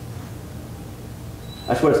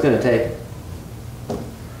 That's what it's going to take.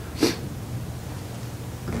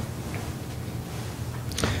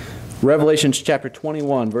 Revelation chapter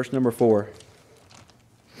 21, verse number 4.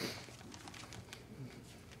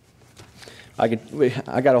 I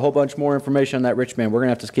got a whole bunch more information on that rich man. We're going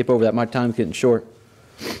to have to skip over that. My time's getting short.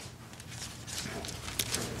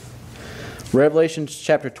 Revelation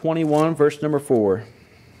chapter 21, verse number 4.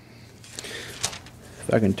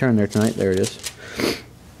 If I can turn there tonight, there it is.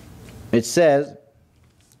 It says,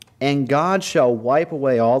 And God shall wipe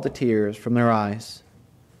away all the tears from their eyes,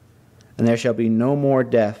 and there shall be no more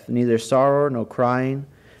death, neither sorrow nor crying,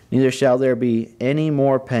 neither shall there be any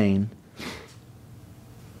more pain,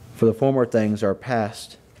 for the former things are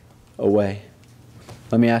passed away.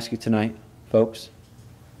 Let me ask you tonight, folks,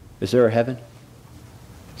 is there a heaven?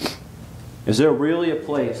 Is there really a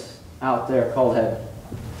place out there called heaven?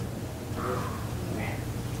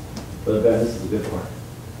 Brother Ben, this is a good part.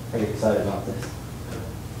 I get excited about this.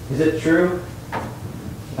 Is it true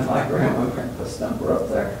that my grandma and grandpa Stumper up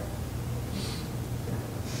there?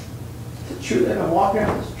 Is it true that I've been walking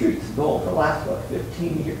around the streets of gold for the last,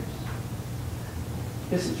 15 years?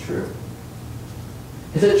 Is it true?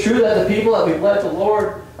 Is it true that the people that we've led to the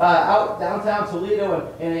Lord out downtown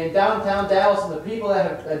Toledo and in downtown Dallas and the people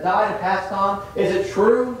that have died and passed on, is it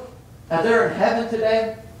true that they're in heaven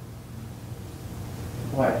today?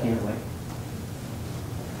 Boy, I can't wait.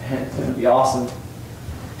 Man, it's going to be awesome.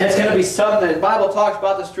 It's going to be something that the Bible talks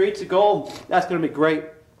about the streets of gold. That's going to be great.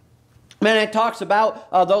 Man, it talks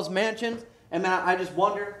about those mansions. And man, I just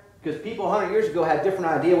wonder, because people 100 years ago had a different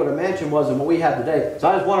idea what a mansion was than what we have today. So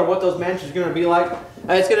I just wonder what those mansions are going to be like.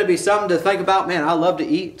 And it's going to be something to think about. Man, I love to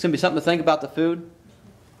eat. It's going to be something to think about the food.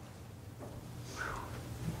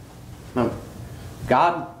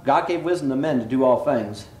 God gave wisdom to men to do all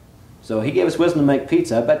things. So He gave us wisdom to make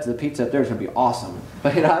pizza. I bet the pizza up there is going to be awesome.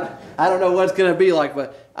 But I don't know what it's going to be like.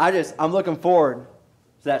 But I'm looking forward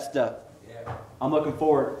to that stuff. Yeah. I'm looking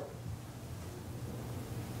forward.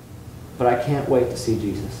 But I can't wait to see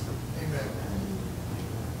Jesus.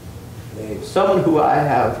 Amen. Someone who I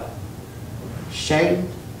have shamed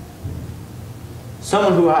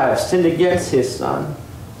someone who I have sinned against, his Son,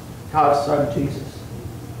 God's Son, Jesus.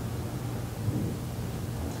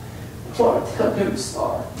 I want to tell him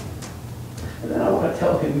sorry. And then I want to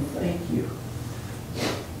tell him thank you.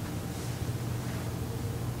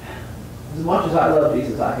 As much as I love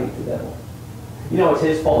Jesus, I hate the devil. You know it's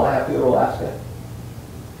his fault I have to go to Alaska.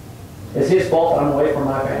 It's his fault that I'm away from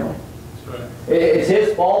my family. That's right. It's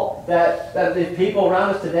his fault that the people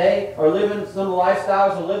around us today are living some of the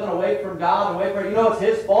lifestyles, are living away from God, away from... You know it's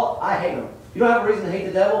his fault? I hate him. You don't have a reason to hate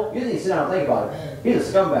the devil? You just need to sit down and think about it. He's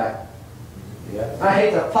a scumbag. Yeah. I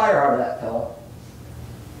hate the fire out of that fellow.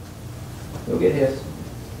 Go get his.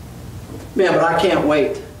 Man, but I can't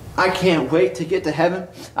wait. I can't wait to get to heaven.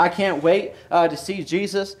 I can't wait to see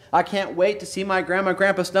Jesus. I can't wait to see my grandma and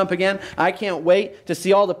grandpa stump again. I can't wait to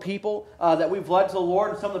see all the people that we've led to the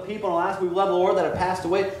Lord, and some of the people in Alaska we've led to the Lord that have passed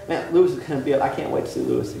away. Man, Lewis is going to be... I can't wait to see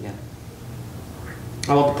Lewis again.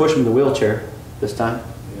 I won't have to push him in the wheelchair this time.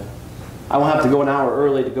 Yeah. I won't have to go an hour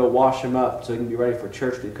early to go wash him up so he can be ready for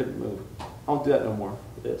church because he couldn't move. I won't do that no more.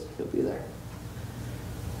 He'll be there.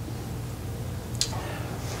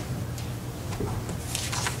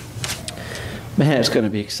 Man, it's going to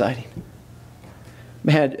be exciting.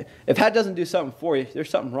 Man, if that doesn't do something for you, there's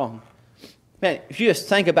something wrong. Man, if you just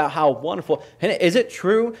think about how wonderful... And is it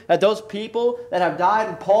true that those people that have died,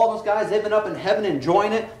 and Paul and those guys, they've been up in heaven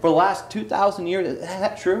enjoying it for the last 2,000 years? Is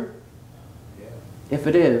that true? Yeah. If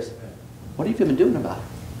it is, what have you been doing about it?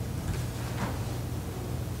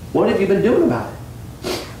 What have you been doing about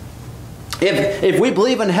it? If we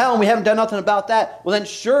believe in hell and we haven't done nothing about that, well then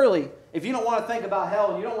surely... If you don't want to think about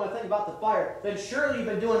hell and you don't want to think about the fire, then surely you've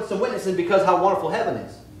been doing some witnessing because how wonderful heaven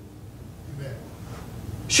is. Amen.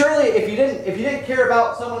 Surely if you didn't care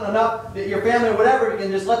about someone enough, your family or whatever, you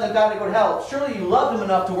can just let them die to go to hell. Surely you loved them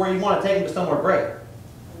enough to where you want to take them to somewhere great.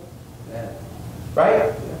 Yeah.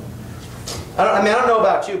 Right? I don't know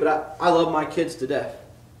about you, but I love my kids to death.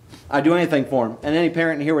 I'd do anything for them. And any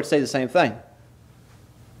parent in here would say the same thing.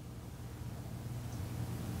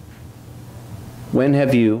 When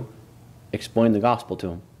have you explain the gospel to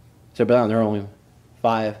them? So, but they're only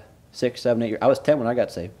 5, 6, 7, 8 years. I was 10 when I got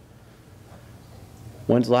saved.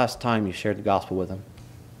 When's the last time you shared the gospel with them?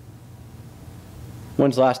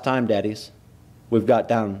 When's the last time, daddies, we've got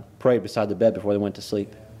down and prayed beside the bed before they went to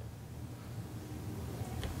sleep?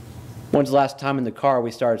 When's the last time in the car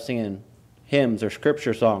we started singing hymns or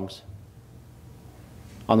scripture songs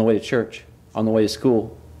on the way to church, on the way to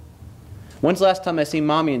school? When's the last time I seen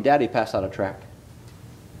mommy and daddy pass out a tract?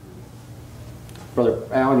 Brother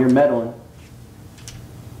Alan, you're meddling.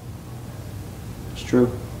 It's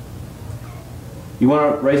true. You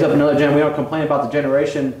want to raise up another generation. We don't complain about the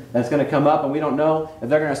generation that's going to come up and we don't know if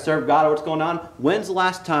they're going to serve God or what's going on. When's the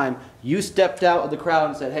last time you stepped out of the crowd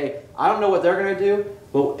and said, hey, I don't know what they're going to do,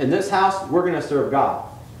 but in this house, we're going to serve God.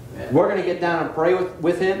 Amen. We're going to get down and pray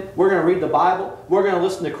with Him. We're going to read the Bible. We're going to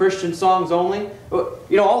listen to Christian songs only.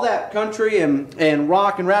 You know, all that country and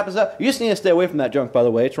rock and rap and stuff, you just need to stay away from that junk, by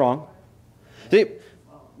the way. It's wrong. See,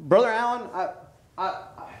 Brother Allen,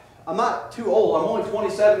 I'm not too old. I'm only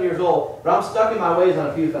 27 years old, but I'm stuck in my ways on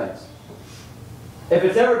a few things. If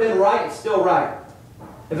it's ever been right, it's still right.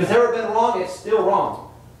 If it's ever been wrong, it's still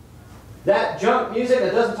wrong. That junk music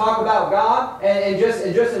that doesn't talk about God and just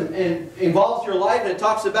involves your life and it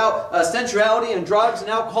talks about sensuality and drugs and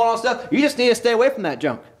alcohol and stuff, you just need to stay away from that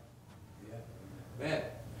junk. Yeah. Man.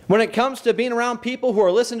 When it comes to being around people who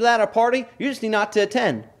are listening to that at a party, you just need not to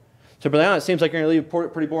attend. So, Brother Allen, it seems like you're going to lead a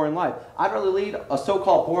pretty boring life. I'd rather lead a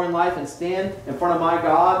so-called boring life and stand in front of my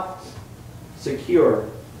God secure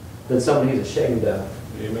than someone He's ashamed of.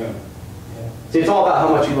 Amen. Yeah. See, it's all about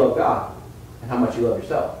how much you love God and how much you love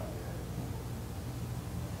yourself.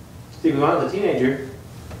 See, when I was a teenager,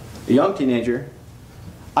 a young teenager,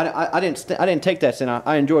 I didn't take that sin.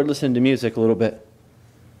 I enjoyed listening to music a little bit.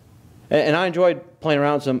 And I enjoyed playing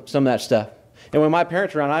around some of that stuff. And when my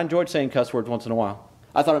parents were around, I enjoyed saying cuss words once in a while.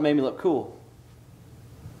 I thought it made me look cool.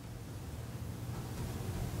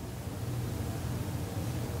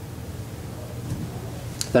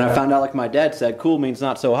 Then I found out, like my dad said, cool means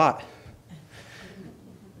not so hot.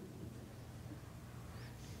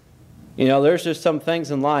 You know, there's just some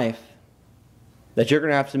things in life that you're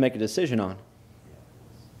going to have to make a decision on.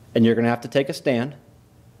 And you're going to have to take a stand.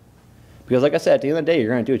 Because like I said, at the end of the day,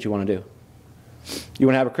 you're going to do what you want to do. You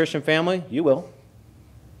want to have a Christian family? You will.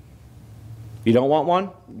 You don't want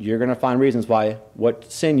one? You're going to find reasons why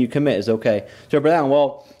what sin you commit is okay. So, Brother Allen,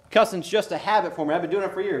 well, cussing's just a habit for me. I've been doing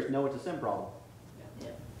it for years. No, it's a sin problem.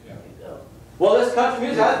 Yeah. Well, this country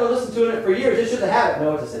music, I've been listening to it for years. It's just a habit.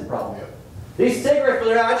 No, it's a sin problem. Yeah. These cigarettes,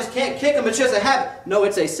 Brother Allen, I just can't kick them. It's just a habit. No,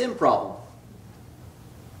 it's a sin problem.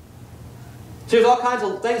 See, there's all kinds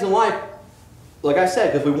of things in life, like I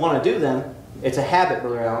said, because we want to do them. It's a habit,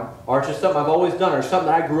 Brother Allen, or it's just something I've always done, or something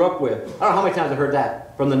that I grew up with. I don't know how many times I've heard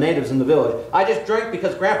that from the natives in the village. I just drink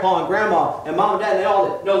because Grandpa and Grandma and Mom and Dad, they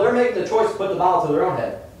all did. No, they're making the choice to put the bottle to their own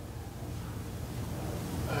head.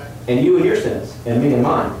 And you and your sins, and me and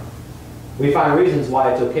mine. We find reasons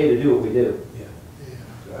why it's okay to do what we do.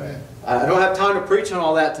 I don't have time to preach on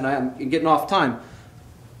all that tonight. I'm getting off time.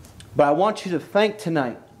 But I want you to think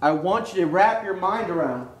tonight. I want you to wrap your mind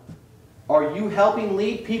around, are you helping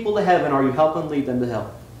lead people to heaven, or are you helping lead them to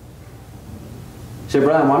hell? You say,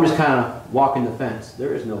 Brother, I'm just kind of walking the fence.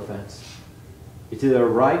 There is no fence. It's either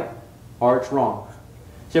right or it's wrong.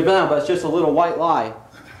 You say, Brother, but it's just a little white lie.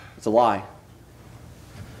 It's a lie.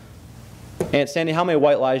 Aunt Sandy, how many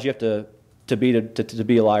white lies do you have to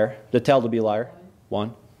be a liar? To tell to be a liar?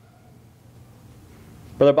 One.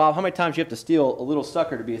 Brother Bob, how many times do you have to steal a little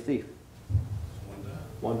sucker to be a thief?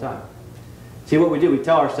 One time. See, what we do, we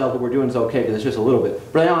tell ourselves that we're doing is okay because it's just a little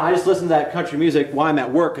bit. Brother Allen, I just listen to that country music while I'm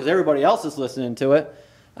at work because everybody else is listening to it.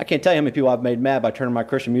 I can't tell you how many people I've made mad by turning my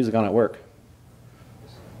Christian music on at work.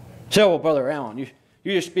 So, well, Brother Allen, you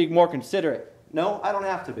just be more considerate. No, I don't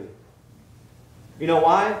have to be. You know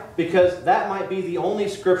why? Because that might be the only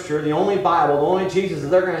scripture, the only Bible, the only Jesus that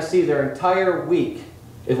they're going to see their entire week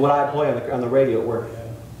is what I play on the radio at work.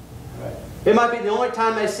 Right. It might be the only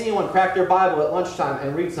time they see one crack their Bible at lunchtime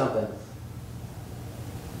and read something.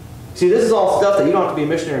 See, this is all stuff that you don't have to be a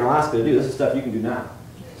missionary in Alaska to do. This is stuff you can do now.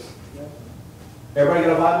 Everybody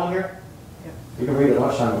got a Bible in here? You can read it at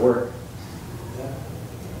lunchtime at work.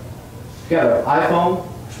 You got an iPhone,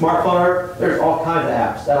 smartphone, there's all kinds of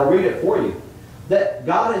apps that'll read it for you. That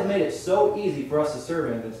God has made it so easy for us to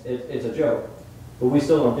serve Him, it's a joke. But we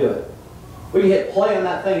still don't do it. We hit play on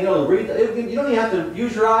that thing, you know, read. You don't even have to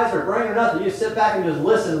use your eyes or brain or nothing. You just sit back and just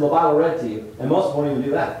listen to the Bible read to you. And most won't even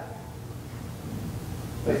do that.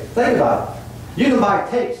 But think about it. You can buy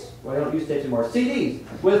tapes. Well, I don't use tapes anymore. CDs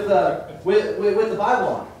with the Bible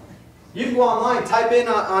on it. You can go online, type in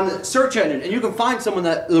on the search engine, and you can find someone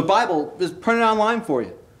that the Bible is printed online for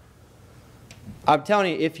you. I'm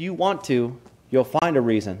telling you, if you want to, you'll find a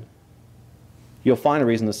reason. You'll find a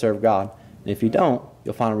reason to serve God. And if you don't,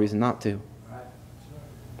 you'll find a reason not to.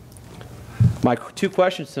 My two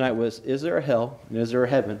questions tonight was, is there a hell and is there a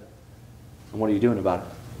heaven? And what are you doing about it?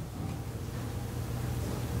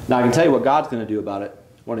 Now I can tell you what God's going to do about it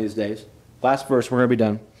one of these days. Last verse, we're going to be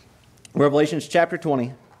done. Revelations chapter 20.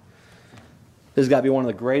 This has got to be one of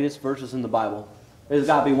the greatest verses in the Bible. This has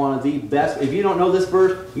got to be one of the best. If you don't know this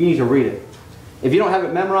verse, you need to read it. If you don't have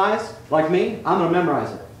it memorized, like me, I'm going to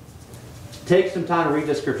memorize it. Take some time to read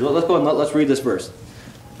this scripture. Let's go and let's read this verse.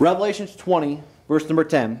 Revelations 20, verse number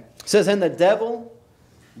 10. It says, and the devil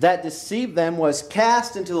that deceived them was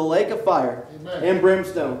cast into the lake of fire and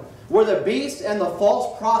brimstone, where the beast and the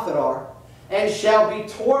false prophet are, and shall be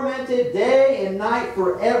tormented day and night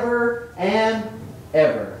forever and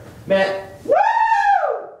ever. Man, woo!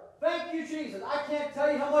 Thank you, Jesus. I can't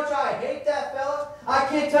tell you how much I hate that fella. I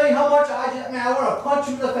can't tell you how much I want to punch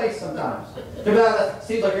him in the face sometimes. It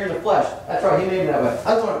seems like you're in the flesh. That's right, He made me that way.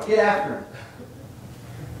 I just want to get after him.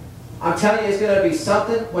 I'm telling you, it's going to be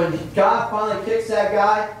something when God finally kicks that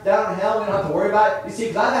guy down in hell. We don't have to worry about it. You see,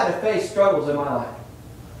 because I've had to face struggles in my life.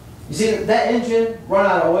 You see, that engine run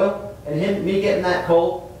out of oil and me getting that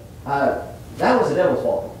cold, that was the devil's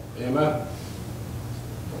fault. Amen.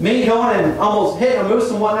 Me going and almost hitting a moose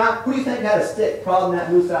and whatnot. Who do you think had a stick prodding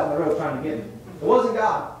that moose out in the road trying to get me? It wasn't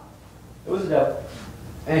God. It was the devil.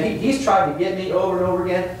 And he's tried to get me over and over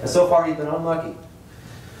again, and so far he's been unlucky.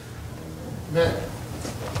 Amen.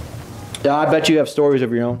 Yeah, I bet you have stories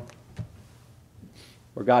of your own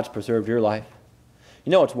where God's preserved your life.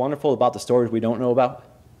 You know what's wonderful about the stories we don't know about?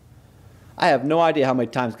 I have no idea how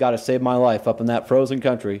many times God has saved my life up in that frozen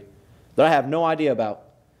country that I have no idea about.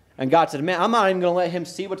 And God said, man, I'm not even going to let him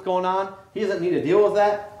see what's going on. He doesn't need to deal with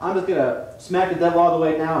that. I'm just going to smack the devil all the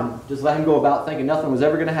way now and just let him go about thinking nothing was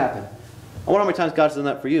ever going to happen. I wonder how many times God's done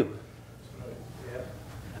that for you.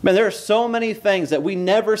 Man, there are so many things that we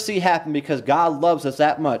never see happen because God loves us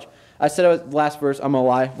that much. I said it was the last verse. I'm going to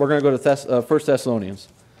lie. We're going to go to 1 Thessalonians.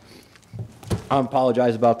 I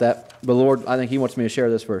apologize about that. But Lord, I think He wants me to share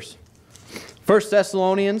this verse. 1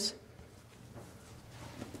 Thessalonians.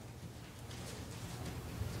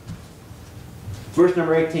 Verse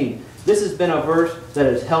number 18. This has been a verse that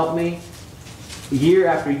has helped me year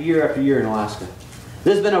after year after year in Alaska.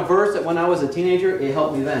 This has been a verse that when I was a teenager, it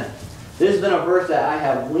helped me then. This has been a verse that I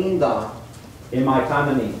have leaned on in my time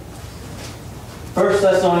of need. 1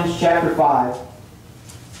 Thessalonians chapter 5,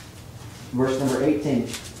 verse number 18.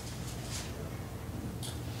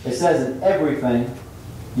 It says, in everything,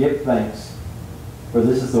 give thanks, For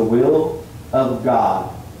this is the will of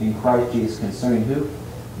God in Christ Jesus concerning who?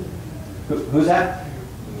 Who's that?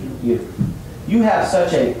 You. You have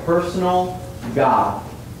such a personal God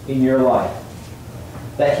in your life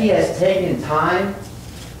that He has taken time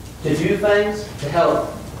to do things to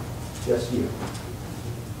help just you.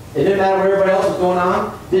 It didn't matter what everybody else was going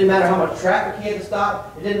on. It didn't matter how much traffic He had to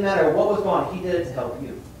stop. It didn't matter what was going on. He did it to help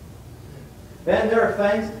you. Ben, there are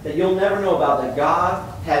things that you'll never know about that God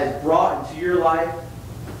has brought into your life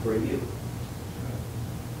for you.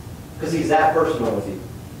 Because He's that personal with you.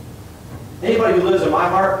 Anybody who lives in my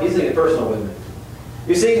heart, He's going to get personal with me.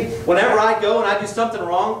 You see, whenever I go and I do something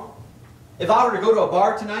wrong, if I were to go to a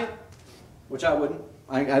bar tonight, which I wouldn't,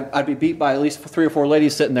 I'd be beat by at least 3 or 4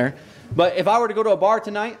 ladies sitting there. But if I were to go to a bar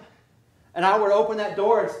tonight, and I were to open that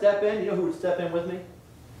door and step in, you know who would step in with me?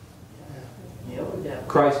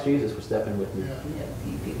 Christ Jesus would step in with me.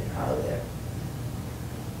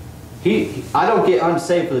 I don't get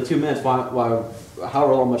unsaved for the 2 minutes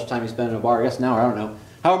however much time you spend in a bar. I guess an hour, I don't know.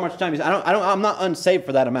 However much time I'm not unsaved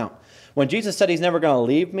for that amount. When Jesus said He's never going to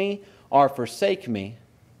leave me or forsake me.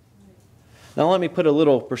 Now let me put a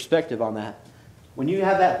little perspective on that. When you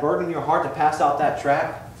have that burden in your heart to pass out that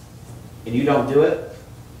tract, and you don't do it,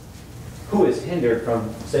 who is hindered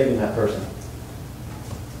from saving that person?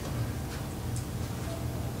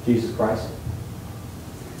 Jesus Christ.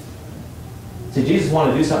 See, Jesus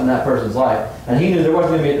wanted to do something in that person's life, and He knew there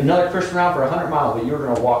wasn't going to be another Christian around for 100 miles, but you were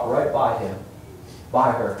going to walk right by him,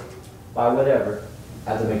 by her, by whatever,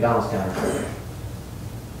 at the McDonald's counter.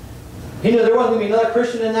 He knew there wasn't going to be another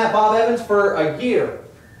Christian in that Bob Evans for a year,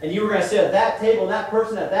 and you were going to sit at that table, and that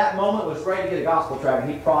person at that moment was ready to get a gospel tract,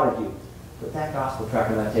 and He prodded you. Put that gospel tract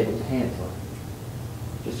on that table, just hand it to him.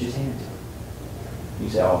 Just hand it to him. You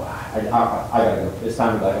say, oh, I got to go. It's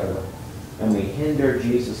time to go. And we hinder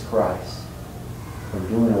Jesus Christ from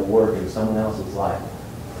doing a work in someone else's life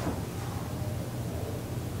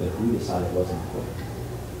that we decided wasn't important.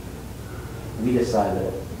 We decided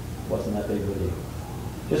it wasn't that big of a deal.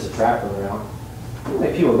 Just a tract around. How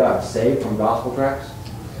many people got saved from gospel tracts?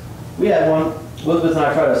 We had one. Elizabeth and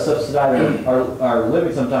I try to subsidize our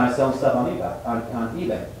living sometimes selling stuff on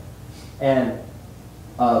eBay. And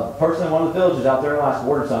a person in one of the villages out there last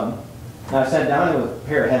ordered something. And I sat down with a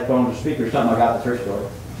pair of headphones or speakers, something I got at the church store.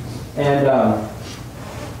 And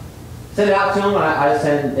sent it out to him, and I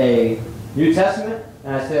sent a New Testament,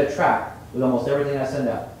 and I sent a tract with almost everything I send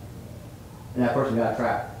out. And that person got a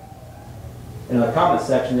tract. In the comments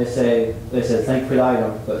section, they said, thank you for the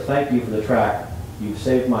item, but thank you for the tract. You've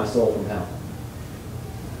saved my soul from hell.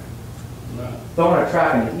 Throwing a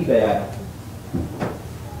tract in an eBay item.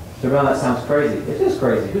 So around that sounds crazy. It is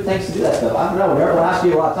crazy. Who thinks to do that stuff? I don't know. It never lasts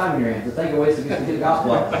you a lot of time in your hands to think of ways to get the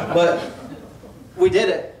gospel out. But we did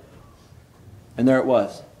it. And there it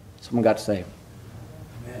was. Someone got saved.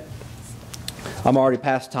 I'm already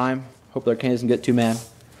past time. Hope their king doesn't get too mad.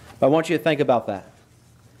 But I want you to think about that.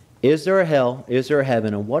 Is there a hell? Is there a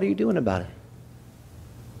heaven? And what are you doing about it?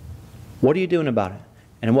 What are you doing about it?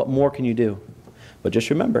 And what more can you do? But just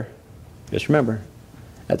remember,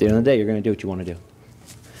 at the end of the day, you're going to do what you want to do.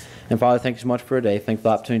 And Father, thank you so much for a day. Thank you for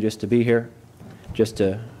the opportunity just to be here, just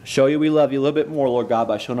to show you we love you a little bit more, Lord God,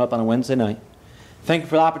 by showing up on a Wednesday night. Thank you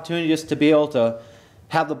for the opportunity just to be able to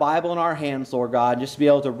have the Bible in our hands, Lord God, just to be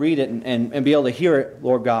able to read it and be able to hear it,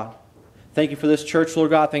 Lord God. Thank you for this church,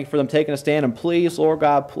 Lord God. Thank you for them taking a stand. And please, Lord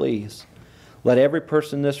God, please, let every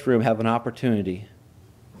person in this room have an opportunity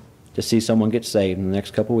to see someone get saved in the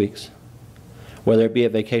next couple weeks. Whether it be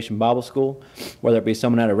at Vacation Bible School, whether it be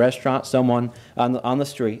someone at a restaurant, someone on the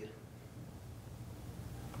street.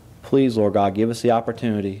 Please, Lord God, give us the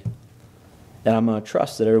opportunity. And I'm going to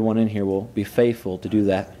trust that everyone in here will be faithful to do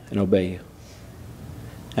that and obey you.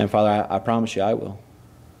 And Father, I promise you I will.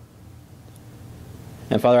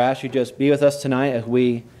 And Father, I ask you just be with us tonight as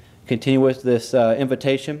we continue with this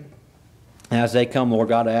invitation. And as they come, Lord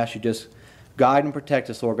God, I ask you just guide and protect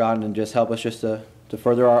us, Lord God, and just help us just to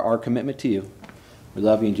further our commitment to you. We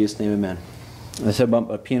love you in Jesus' name, amen. Let's have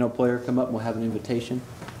a piano player come up and we'll have an invitation.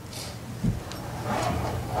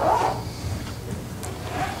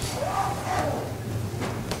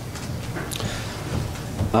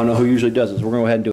 I don't know who usually does this. We're going to go ahead and do it.